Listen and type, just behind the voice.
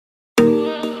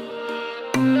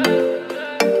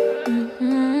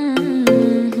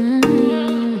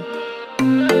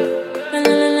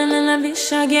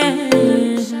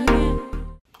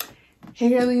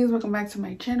girlies, welcome back to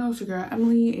my channel. It's your girl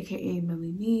Emily, aka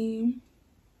Millie Me.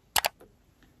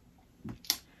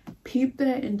 Peep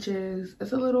the inches.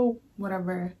 It's a little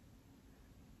whatever.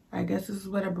 I guess this is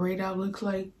what a braid out looks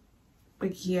like.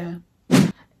 But yeah.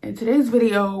 In today's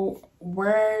video,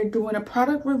 we're doing a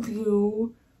product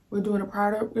review. We're doing a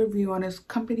product review on this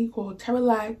company called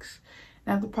Terelax. And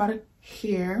I have the product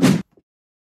here.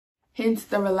 Hence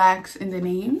the relax in the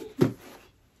name.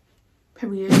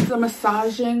 Period. It's a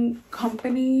massaging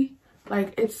company.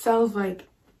 Like, it sells like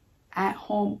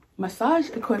at-home massage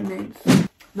equipment.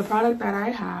 The product that I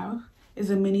have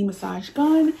is a mini massage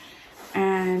gun.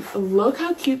 And look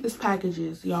how cute this package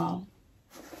is, y'all.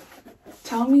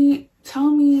 Tell me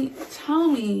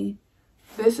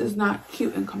this is not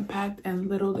cute and compact and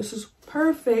little. This is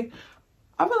perfect.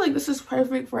 I feel like this is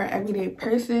perfect for an everyday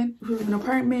person. If you have an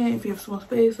apartment, if you have small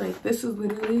space, like this is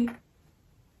literally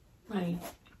like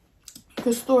you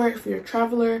can store it if you're a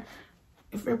traveler,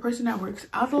 if you're a person that works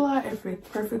out a lot, if it's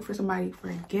perfect for somebody for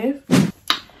a gift.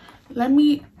 Let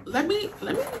me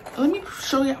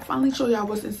show y'all, finally show y'all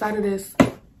what's inside of this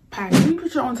pack. Let me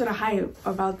put you onto the hype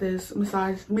about this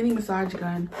mini massage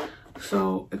gun.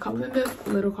 So it comes in this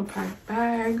little compact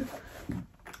bag,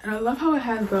 and I love how it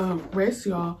has the wrist,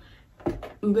 y'all.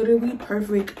 Literally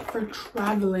perfect for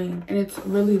traveling, and it's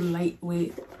really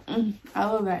lightweight. I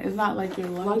love that. It's not like you're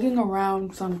lugging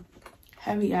around some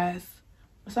heavy ass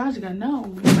massage gun.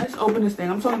 No, let's open this thing.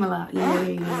 I'm talking a lot.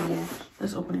 Yeah.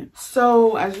 Let's open it.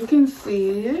 So as you can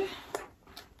see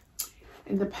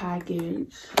in the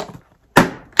package,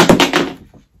 let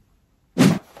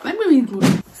me read through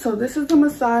it. So this is the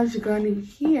massage gun in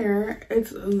here.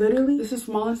 It's literally, this is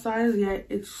small in size, yet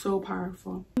it's so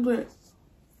powerful. With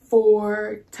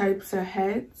 4 types of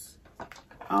heads.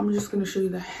 I'm just gonna show you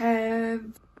the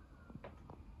heads.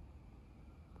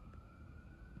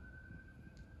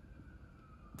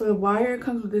 So the wire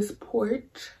comes with this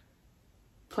port.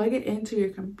 Plug it into your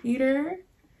computer.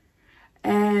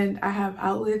 And I have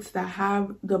outlets that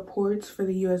have the ports for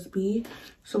the USB.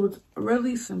 So it's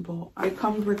really simple. It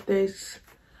comes with this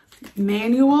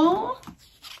manual.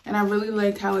 And I really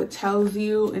like how it tells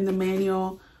you in the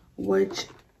manual which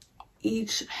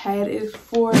each head is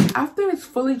for. After it's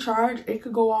fully charged, it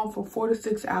could go on for 4 to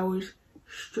 6 hours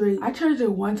straight. I charged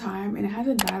it one time and it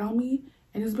hasn't died on me.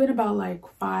 And it's been about like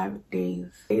 5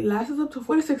 days. It lasts up to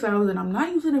 4 to 6 hours, and I'm not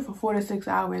using it for 4 to 6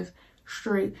 hours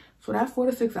straight. So that 4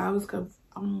 to 6 hours, cause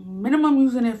I'm minimum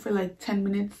using it for like 10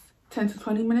 minutes, 10 to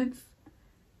 20 minutes.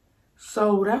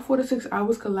 So that 4 to 6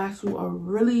 hours could last you a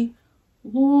really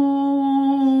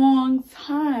long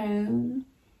time.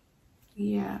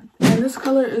 Yeah. And this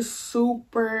color is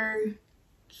super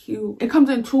cute. It comes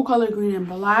in 2 color, green and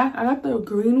black. I got the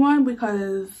green one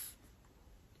because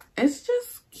it's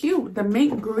just cute. The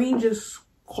mint green just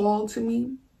called to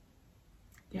me.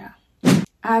 Yeah. It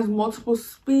has multiple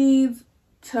speeds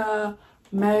to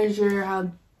measure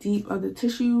how deep of the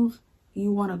tissues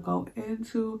you want to go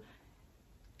into,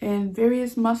 and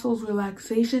various muscles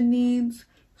relaxation needs.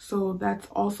 So that's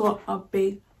also a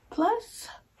big plus.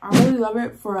 I really love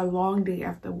it for a long day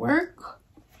after work.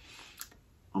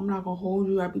 I'm not gonna hold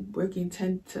you. I be working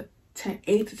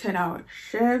 8 to 10 hour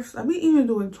shifts. I be even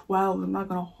doing 12. I'm not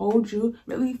gonna hold you.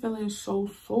 Really feeling so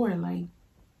sore. Like,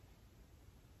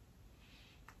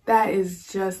 that is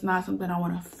just not something I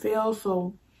want to feel.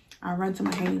 So I run to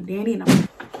my handy dandy, and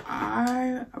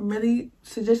I really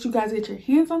suggest you guys get your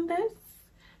hands on this,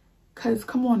 because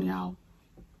come on, y'all,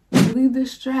 relieve the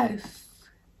stress,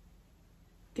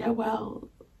 get well.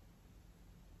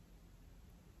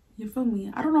 You feel me?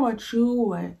 I don't know about you,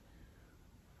 but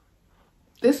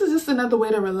this is just another way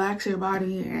to relax your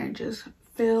body and just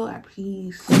feel at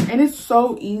peace. And it's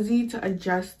so easy to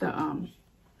adjust the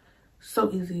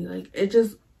so easy. Like, it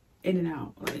just in and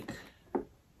out. Like,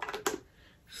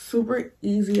 super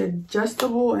easy,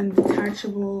 adjustable and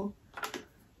detachable.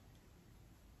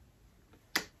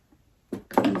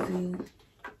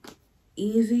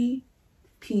 Easy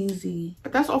peasy.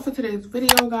 But that's all for today's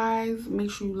video, guys. Make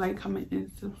sure you like, comment,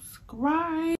 and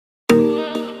subscribe.